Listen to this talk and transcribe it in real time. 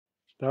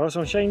There are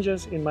some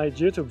changes in my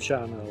YouTube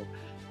channel.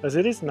 As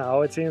it is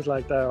now, it seems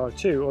like there are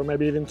 2 or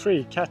maybe even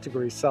 3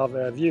 categories of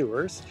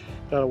viewers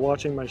that are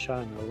watching my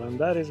channel, and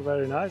that is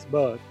very nice,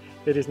 but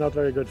it is not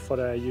very good for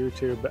the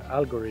YouTube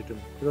algorithm,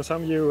 because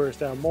some viewers,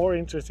 they are more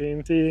interested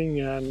in seeing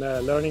and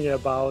learning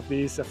about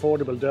these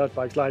affordable dirt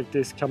bikes like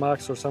this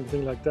Kamax or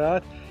something like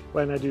that,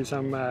 when I do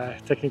some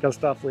technical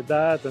stuff with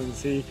that and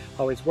see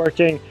how it's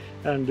working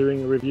and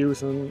doing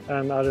reviews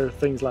and other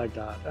things like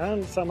that.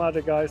 And some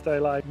other guys, they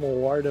like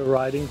more the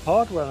riding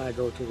part when I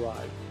go to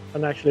ride.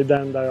 And actually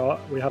then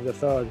we have the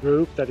third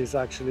group that is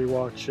actually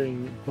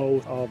watching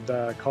both of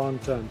the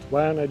content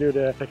when I do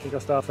the technical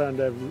stuff and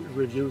the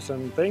reviews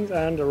and things,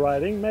 and the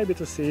riding, maybe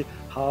to see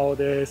how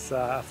this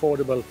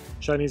affordable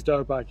Chinese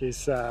dirt bike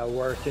is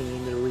working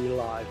in the real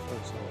life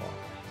and so on.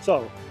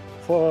 So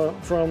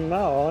from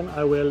now on,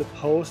 I will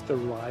post the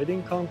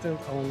riding content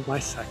on my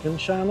second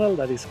channel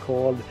that is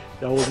called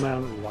The Old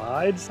Man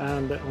Rides,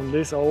 and on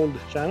this old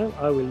channel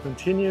I will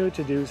continue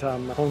to do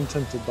some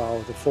content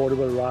about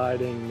affordable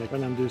riding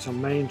when I'm doing some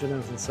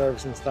maintenance and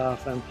service and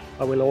stuff, and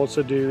I will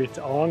also do it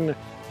on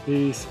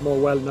these more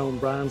well-known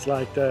brands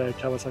like the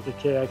Kawasaki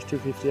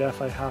KX250F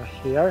I have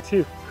here,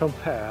 to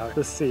compare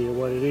to see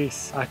what it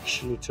is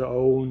actually to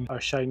own a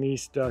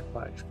Chinese dirt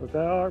bikes. But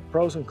there are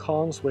pros and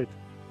cons with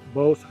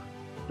both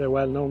the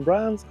well-known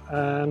brands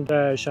and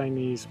the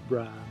Chinese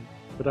brand.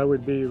 But I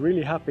would be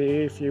really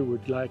happy if you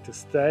would like to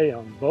stay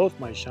on both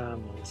my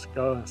channels.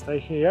 Go and stay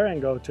here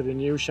and go to the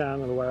new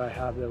channel where I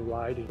have the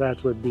riding.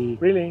 That would be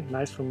really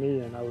nice for me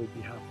and I would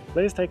be happy.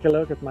 Please take a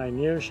look at my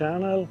new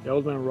channel, The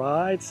Old Man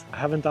Rides. I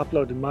haven't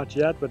uploaded much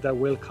yet, but there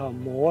will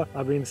come more.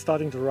 I've been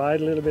starting to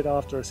ride a little bit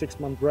after a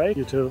 6-month break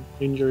due to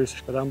injuries,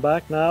 but I'm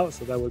back now,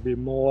 so there will be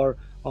more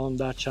on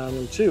that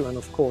channel too. And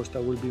of course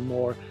there will be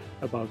more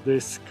about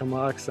this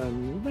Kamax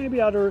and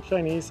maybe other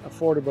Chinese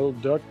affordable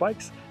dirt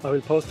bikes. I will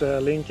post a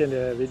link in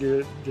the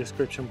video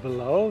description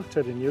below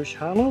to the new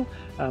channel,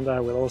 and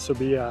there will also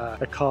be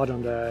a card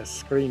on the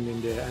screen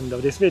in the end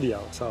of this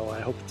video. So I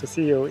hope to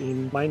see you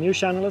in my new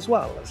channel as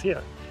well as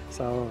here.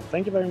 So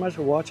thank you very much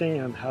for watching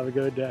and have a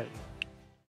good day.